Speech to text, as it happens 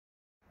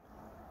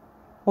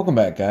Welcome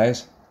back,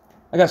 guys.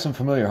 I got some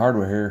familiar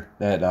hardware here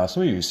that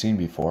some of you have seen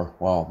before.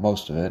 Well,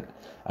 most of it.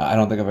 I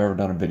don't think I've ever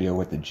done a video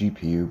with the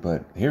GPU,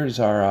 but here's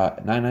our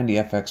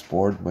 990FX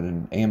board with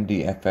an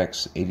AMD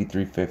FX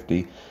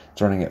 8350.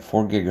 It's running at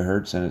 4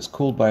 gigahertz and it's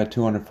cooled by a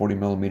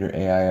 240mm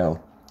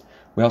AIO.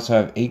 We also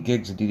have 8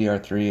 gigs of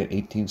DDR3 at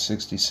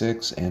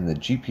 1866, and the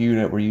GPU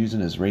that we're using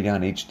is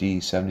Radeon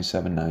HD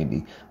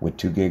 7790 with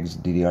 2 gigs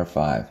of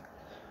DDR5.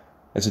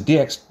 It's a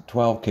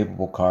DX12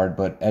 capable card,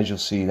 but as you'll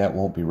see, that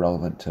won't be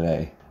relevant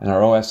today. And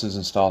our OS is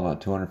installed on a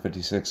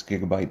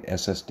 256GB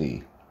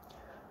SSD.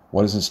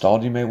 What is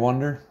installed, you may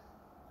wonder?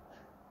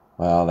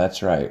 Well,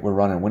 that's right. We're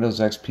running Windows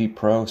XP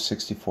Pro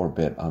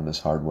 64-bit on this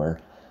hardware.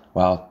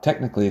 While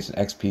technically it's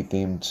an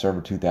XP-themed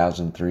Server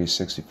 2003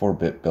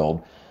 64-bit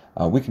build,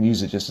 we can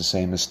use it just the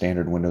same as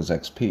standard Windows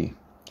XP.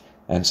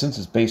 And since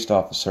it's based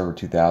off of Server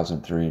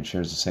 2003 and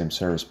shares the same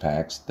service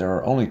packs, there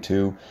are only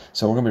two,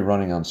 so we're going to be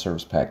running on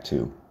Service Pack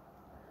 2.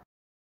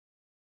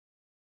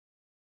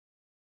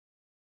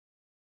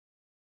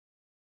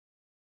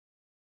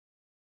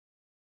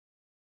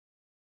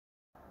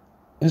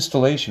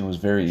 Installation was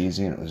very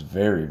easy and it was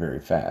very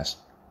fast.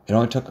 It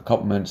only took a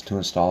couple minutes to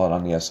install it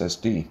on the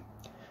SSD.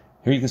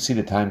 Here you can see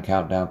the time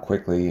countdown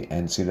quickly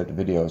and see that the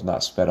video is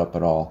not sped up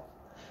at all.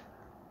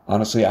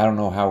 Honestly, I don't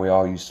know how we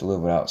all used to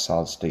live without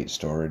solid state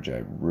storage.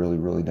 I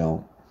really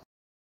don't.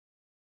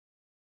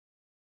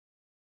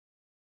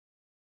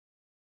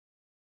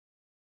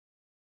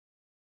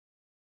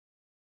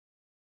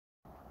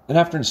 And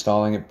after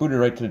installing it, booted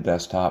right to the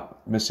desktop,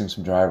 missing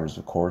some drivers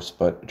of course,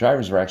 but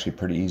drivers were actually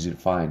pretty easy to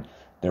find.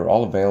 They were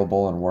all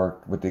available and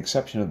worked, with the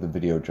exception of the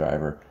video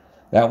driver.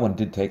 That one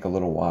did take a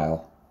little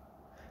while.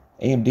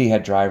 AMD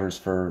had drivers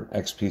for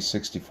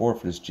XP64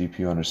 for this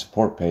GPU on their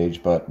support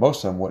page, but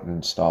most of them wouldn't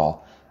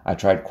install. I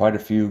tried quite a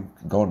few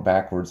going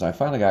backwards, and I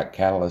finally got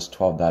Catalyst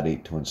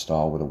 12.8 to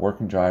install with a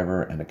working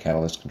driver and a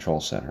Catalyst Control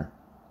Center.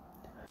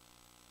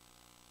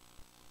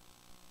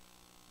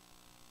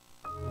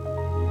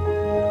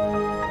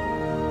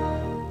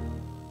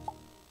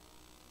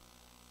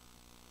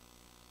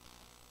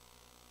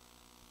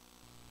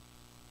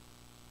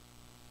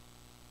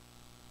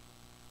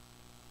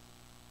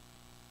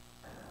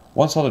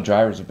 Once all the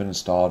drivers have been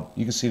installed,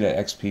 you can see that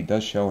XP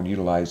does show and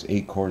utilize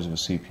 8 cores of a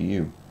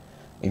CPU.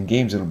 In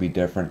games it'll be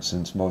different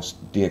since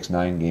most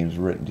DX9 games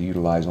are written to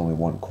utilize only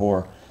 1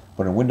 core,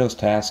 but in Windows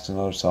tasks and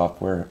other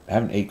software,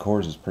 having 8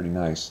 cores is pretty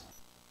nice.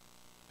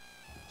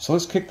 So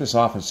let's kick this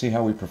off and see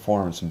how we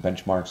perform in some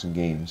benchmarks in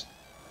games.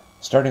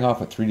 Starting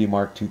off with 3D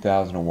Mark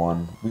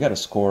 2001, we got a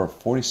score of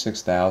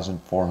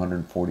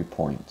 46,440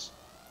 points.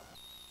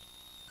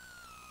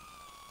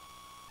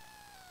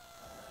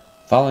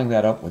 Following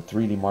that up with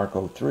 3D Mark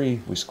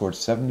 03, we scored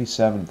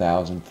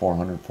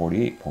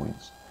 77,448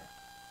 points.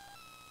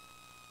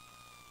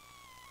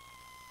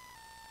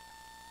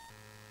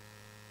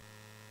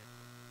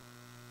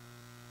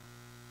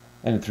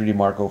 And in 3D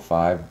Mark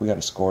 05, we got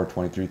a score of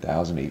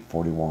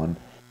 23,841.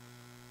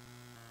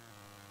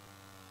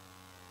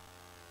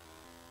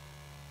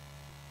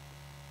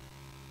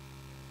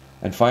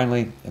 And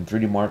finally, in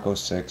 3D Mark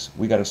 06,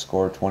 we got a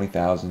score of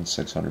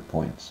 20,600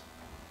 points.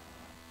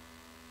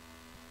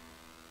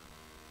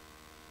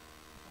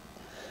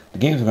 The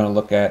games we're going to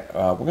look at,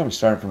 we're going to be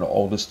starting from the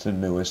oldest to the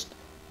newest,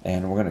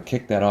 and we're going to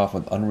kick that off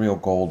with Unreal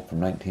Gold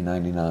from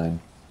 1999.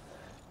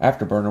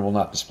 Afterburner will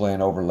not display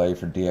an overlay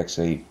for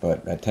DX8,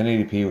 but at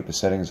 1080p with the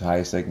settings high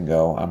as they can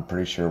go, I'm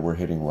pretty sure we're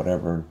hitting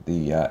whatever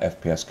the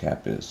FPS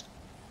cap is.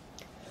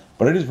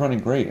 But it is running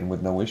great and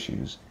with no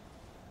issues.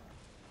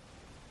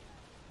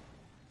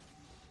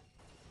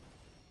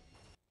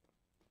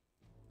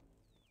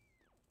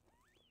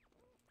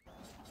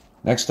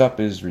 Next up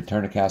is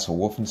Return to Castle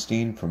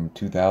Wolfenstein from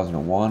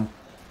 2001,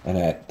 and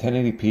at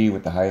 1080p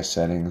with the highest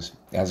settings,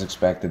 as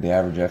expected, the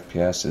average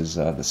FPS is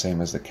the same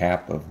as the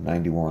cap of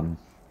 91.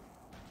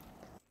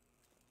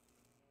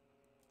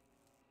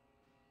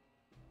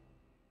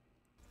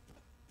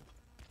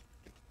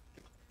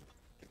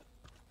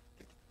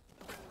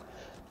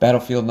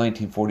 Battlefield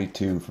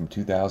 1942 from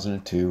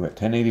 2002 at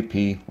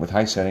 1080p with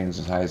high settings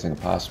as high as they can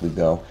possibly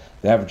go.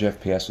 The average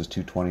FPS was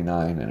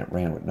 229 and it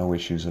ran with no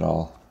issues at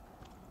all.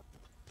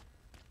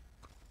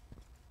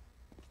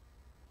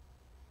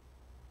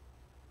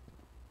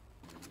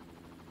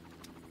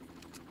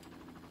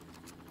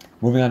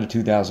 Moving on to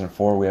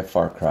 2004, we have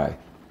Far Cry,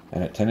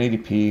 and at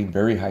 1080p,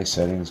 very high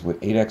settings with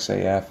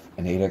 8xAF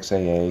and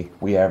 8xAA,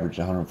 we averaged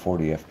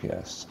 140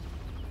 FPS.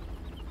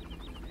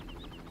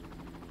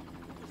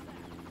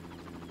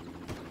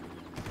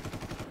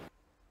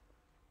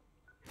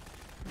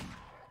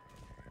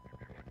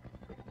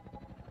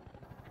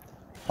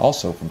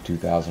 Also from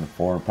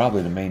 2004, and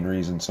probably the main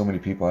reason so many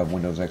people have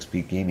Windows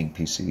XP gaming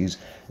PCs,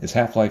 is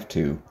Half-Life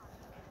 2.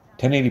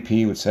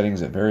 1080p with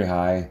settings at very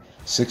high,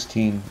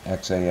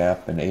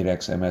 16xAF and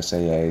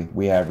 8xMSAA,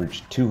 we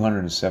averaged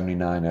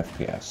 279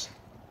 FPS.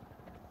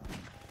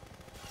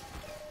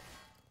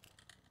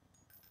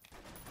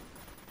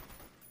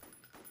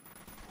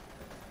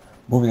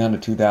 Moving on to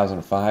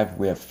 2005,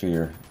 we have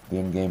Fear. the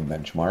in-game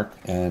benchmark,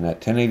 and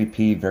at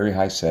 1080p, very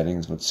high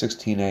settings with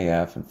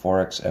 16AF and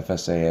 4x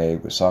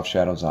FSAA with soft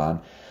shadows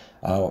on,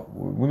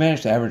 we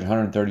managed to average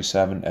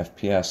 137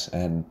 FPS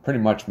and pretty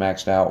much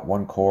maxed out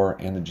one core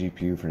and the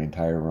GPU for the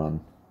entire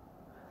run.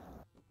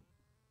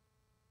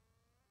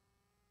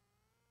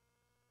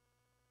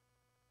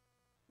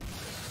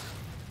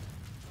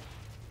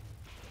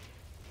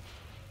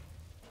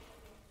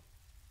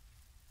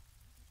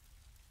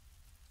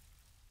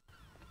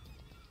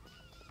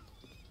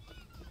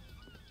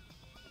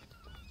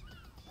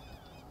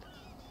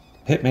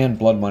 Hitman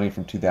Blood Money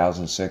from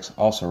 2006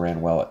 also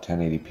ran well at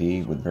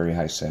 1080p with very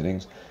high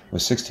settings.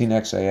 With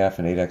 16x AF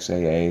and 8x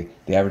AA,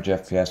 the average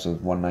FPS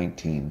was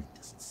 119.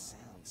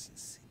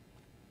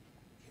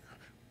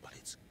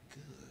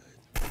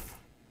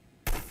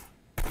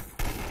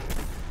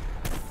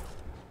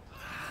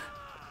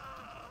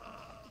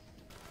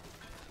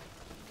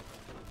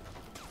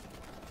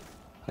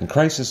 And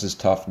Crysis is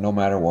tough no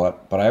matter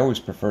what, but I always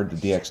preferred the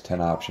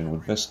DX10 option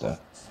with Vista.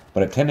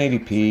 But at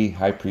 1080p,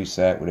 high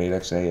preset with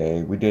 8x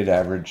AA, we did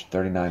average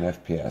 39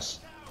 FPS.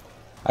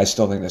 I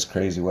still think that's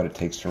crazy what it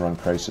takes to run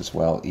Crysis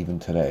well, even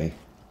today.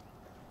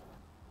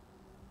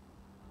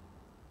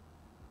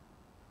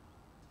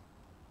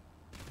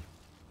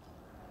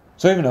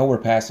 So even though we're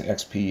past the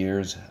XP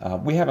years,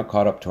 we haven't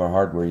caught up to our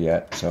hardware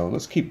yet, so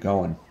let's keep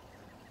going.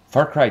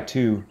 Far Cry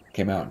 2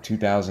 came out in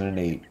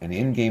 2008, and the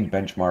in-game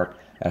benchmark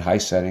at high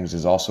settings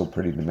is also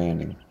pretty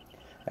demanding.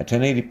 At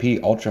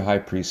 1080p ultra high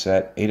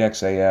preset,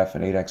 8x AF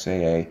and 8x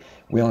AA,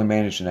 we only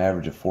managed an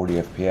average of 40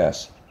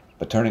 FPS,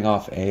 but turning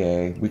off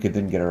AA, we could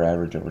then get our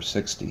average over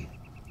 60.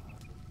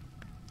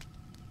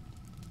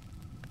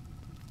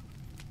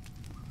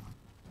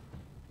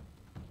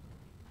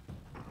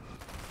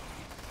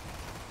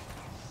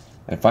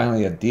 And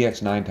finally, a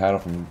DX9 title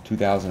from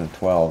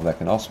 2012 that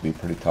can also be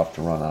pretty tough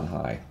to run on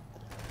high.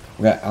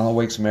 We got Alan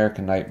Wake's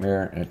American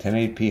Nightmare in a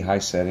 1080p high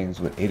settings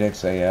with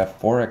 8x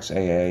AF, 4x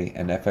AA,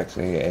 and FX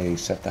AA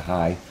set to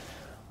high.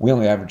 We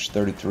only averaged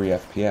 33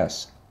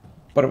 FPS,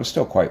 but it was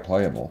still quite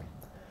playable.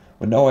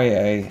 With no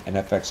AA and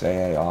FX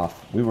AA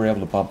off, we were able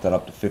to bump that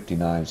up to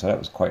 59, so that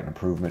was quite an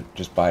improvement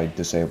just by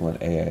disabling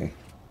AA.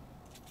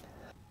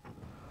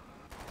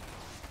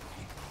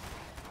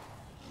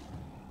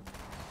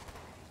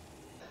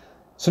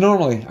 So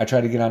normally, I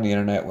try to get on the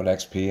internet with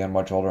XP on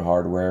much older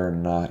hardware,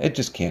 and it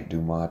just can't do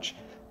much.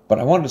 But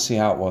I wanted to see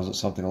how it was with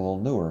something a little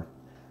newer.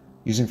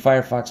 Using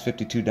Firefox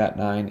 52.9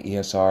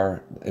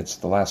 ESR, it's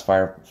the last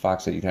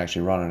Firefox that you can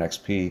actually run on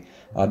XP,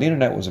 the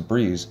internet was a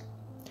breeze.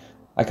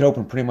 I could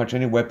open pretty much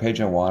any web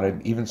page I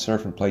wanted, even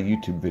surf and play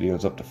YouTube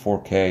videos up to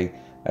 4K,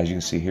 as you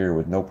can see here,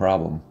 with no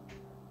problem.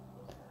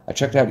 I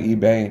checked out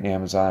eBay and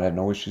Amazon, had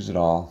no issues at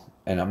all,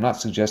 and I'm not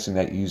suggesting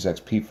that you use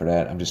XP for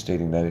that, I'm just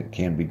stating that it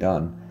can be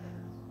done.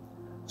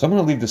 So I'm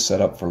going to leave this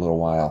set up for a little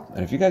while,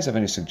 and if you guys have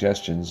any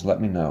suggestions, let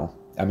me know.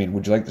 I mean,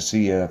 would you like to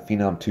see a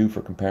Phenom 2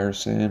 for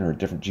comparison or a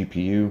different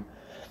GPU?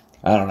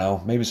 I don't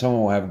know. Maybe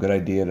someone will have a good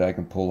idea that I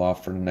can pull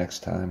off for the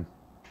next time.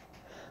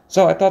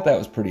 So I thought that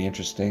was pretty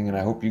interesting, and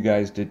I hope you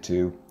guys did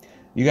too.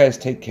 You guys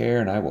take care,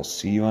 and I will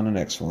see you on the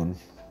next one.